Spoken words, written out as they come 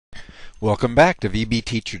Welcome back to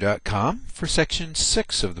VBTeacher.com for section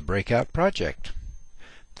 6 of the Breakout project.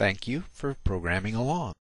 Thank you for programming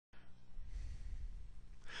along.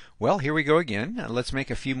 Well, here we go again. Let's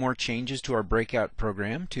make a few more changes to our Breakout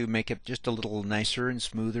program to make it just a little nicer and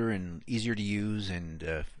smoother and easier to use,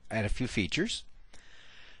 and add a few features.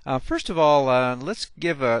 First of all, let's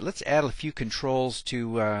add a few controls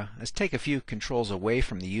to let's take a few controls away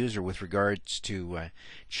from the user with regards to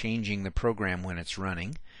changing the program when it's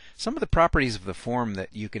running. Some of the properties of the form that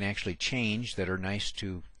you can actually change that are nice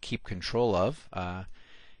to keep control of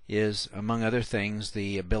is, among other things,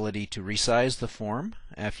 the ability to resize the form.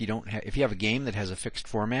 If you have a game that has a fixed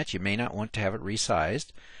format, you may not want to have it resized.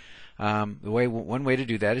 One way to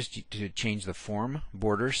do that is to change the form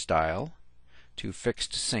border style to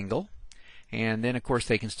fixed single, and then of course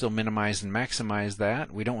they can still minimize and maximize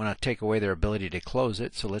that. We don't want to take away their ability to close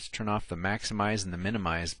it, so let's turn off the maximize and the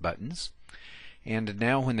minimize buttons. And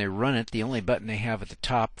now when they run it, the only button they have at the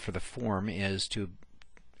top for the form is to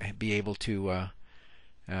be able to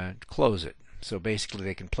close it. So basically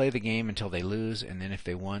they can play the game until they lose, and then if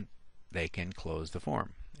they want, they can close the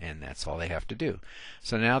form, and that's all they have to do.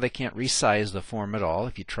 So now they can't resize the form at all.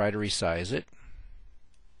 If you try to resize it,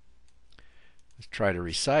 let's try to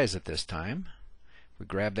resize it this time. If we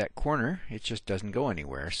grab that corner, it just doesn't go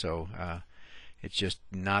anywhere, so it's just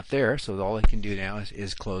not there. So all it can do now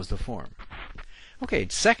is close the form. Okay,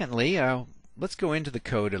 secondly, let's go into the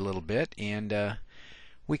code a little bit, and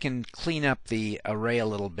we can clean up the array a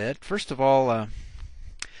little bit. First of all,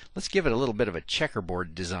 let's give it a little bit of a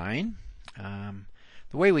checkerboard design.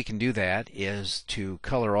 The way we can do that is to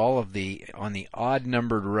color all of on the odd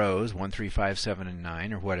numbered rows, 1, 3, 5, 7, and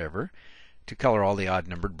 9, or whatever, to color all the odd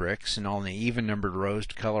numbered bricks, and on the even numbered rows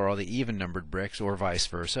to color all the even numbered bricks, or vice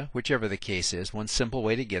versa, whichever the case is. One simple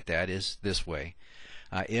way to get that is this way.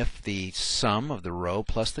 If the sum of the row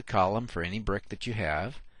plus the column for any brick that you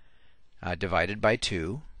have divided by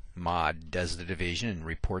 2, mod does the division and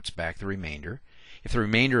reports back the remainder. If the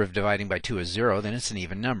remainder of dividing by 2 is 0, then it's an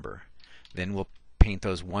even number. Then we'll paint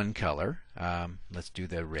those one color. Let's do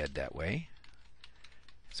the red that way.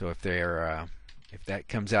 So if that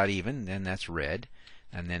comes out even, then that's red,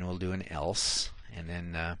 and then we'll do an else, and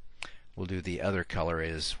then we'll do the other color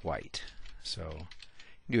is white. So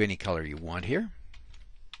do any color you want here.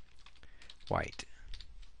 White.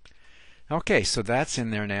 Okay, so that's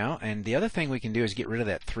in there now, and the other thing we can do is get rid of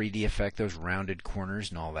that 3D effect, those rounded corners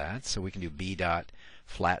and all that. So we can do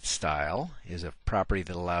b.flat style is a property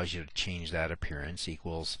that allows you to change that appearance,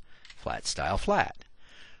 equals flat style flat.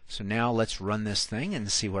 So now let's run this thing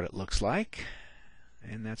and see what it looks like,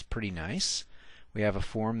 and that's pretty nice. We have a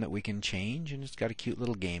form that we can change, and it's got a cute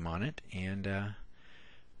little game on it, and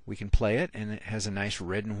we can play it, and it has a nice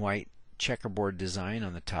red and white checkerboard design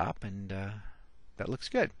on the top, and that looks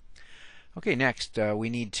good. Okay, next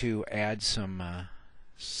we need to add some I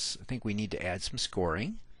think we need to add some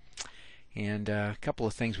scoring, and a couple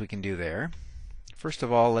of things we can do there. First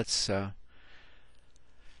of all, let's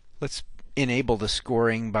enable the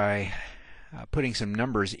scoring by putting some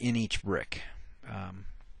numbers in each brick.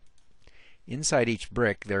 Inside each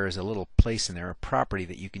brick there is a little place in there, a property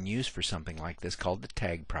that you can use for something like this called the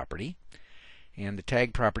tag property. And the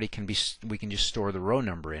tag property can be, we can just store the row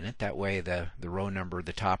number in it. That way the row number,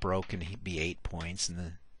 the top row can be 8 points, and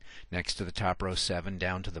the next to the top row 7,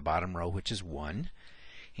 down to the bottom row, which is 1.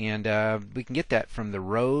 And we can get that from the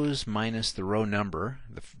rows minus the row number.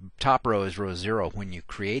 The top row is row 0 when you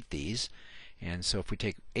create these. And so if we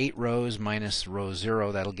take 8 rows minus row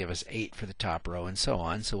 0, that'll give us 8 for the top row, and so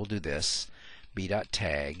on. So we'll do this.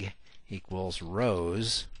 b.tag equals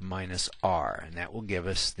rows minus r, and that will give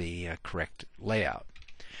us the correct layout.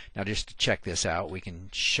 Now just to check this out, we can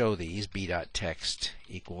show these. b.text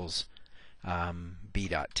equals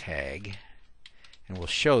b.tag, and we'll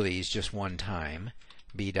show these just one time.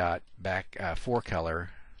 b.forecolor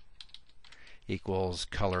equals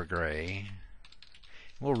color gray.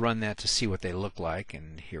 We'll run that to see what they look like,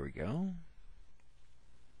 and here we go.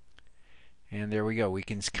 And there we go. We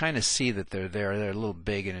can kind of see that they're there. They're a little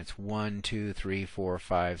big, and it's 1, 2, 3, 4,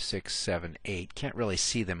 5, 6, 7, 8. Can't really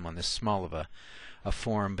see them on this small of a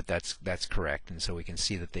form, but that's correct, and so we can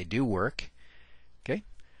see that they do work. Okay,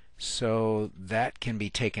 so that can be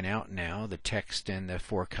taken out now. The text and the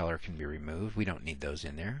forecolor can be removed. We don't need those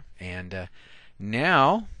in there. And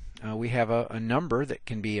now we have a number that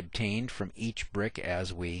can be obtained from each brick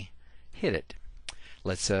as we hit it.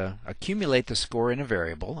 Let's accumulate the score in a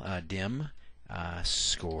variable. Dim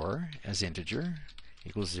score as integer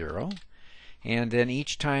equals 0, and then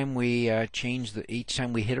each time we each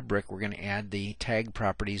time we hit a brick, we're going to add the tag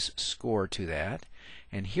properties score to that,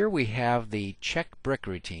 And here we have the check brick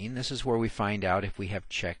routine. This is where we find out if we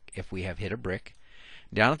have hit a brick.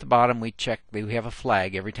 Down at the bottom we have a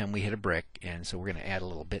flag every time we hit a brick, and so we're going to add a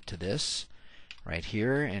little bit to this right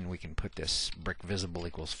here, and we can put this brick visible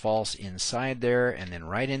equals false inside there, and then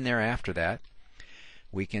right in there after that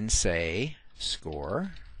we can say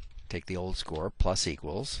score, take the old score, plus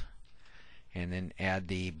equals, and then add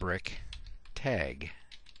the brick tag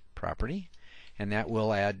property, and that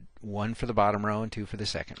will add 1 for the bottom row and 2 for the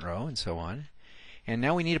second row, and so on. And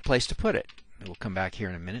now we need a place to put it. We'll come back here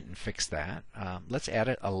in a minute and fix that. Let's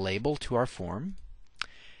add a label to our form.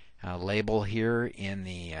 A label here in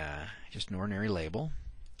the just an ordinary label,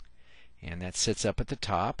 and that sits up at the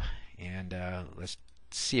top. And let's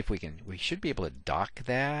see if we should be able to dock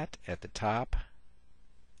that at the top.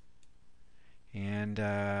 And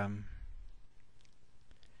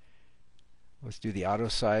let's do the auto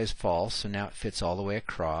size false, so now it fits all the way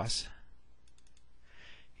across.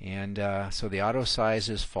 And so the auto size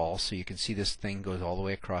is false, so you can see this thing goes all the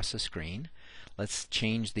way across the screen. Let's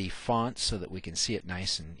change the font so that we can see it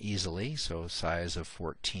nice and easily. So size of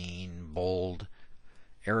 14, bold,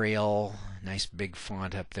 Arial, nice big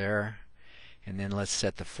font up there. And then let's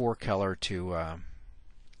set the forecolor to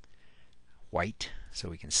white so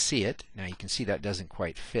we can see it. Now you can see that doesn't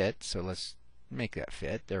quite fit, so let's make that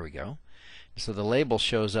fit. There we go. So the label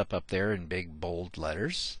shows up there in big bold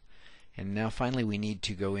letters. And now finally we need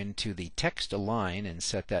to go into the text align and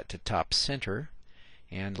set that to top center.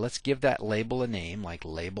 And let's give that label a name like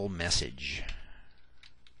label message.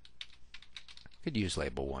 Could use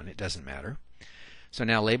label 1, it doesn't matter. So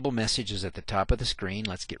now label message is at the top of the screen.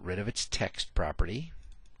 Let's get rid of its text property.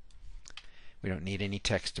 We don't need any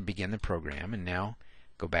text to begin the program. And now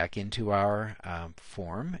go back into our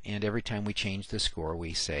form, and every time we change the score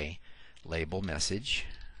we say label message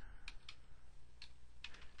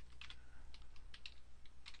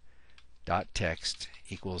dot text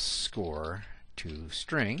equals score to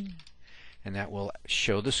string, and that will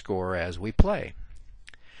show the score as we play.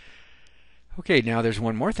 Okay, now there's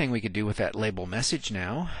one more thing we could do with that label message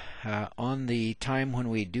now. On the time when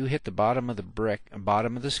we do hit the bottom of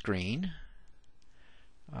the screen,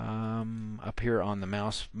 up here on the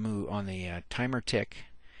mouse move on the timer tick,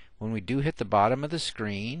 when we do hit the bottom of the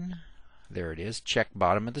screen, there it is, check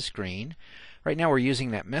bottom of the screen. Right now we're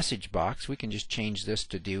using that message box. We can just change this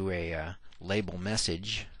to do a label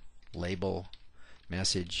message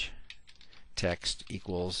text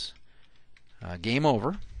equals game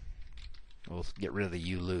over. We'll get rid of the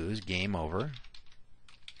you lose, game over.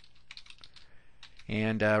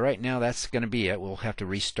 And right now that's going to be it. We'll have to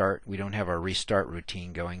restart. We don't have our restart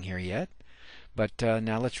routine going here yet. But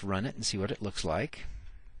now let's run it and see what it looks like.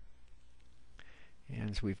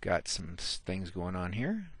 And so we've got some things going on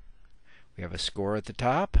here. We have a score at the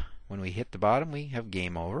top. When we hit the bottom we have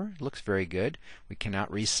game over. It looks very good. We cannot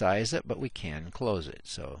resize it, but we can close it.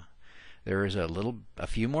 So there is a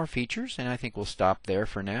few more features, and I think we'll stop there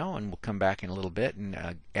for now, and we'll come back in a little bit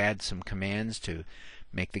and add some commands to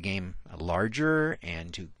make the game larger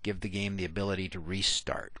and to give the game the ability to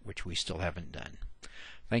restart, which we still haven't done.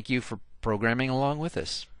 Thank you for programming along with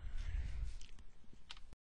us.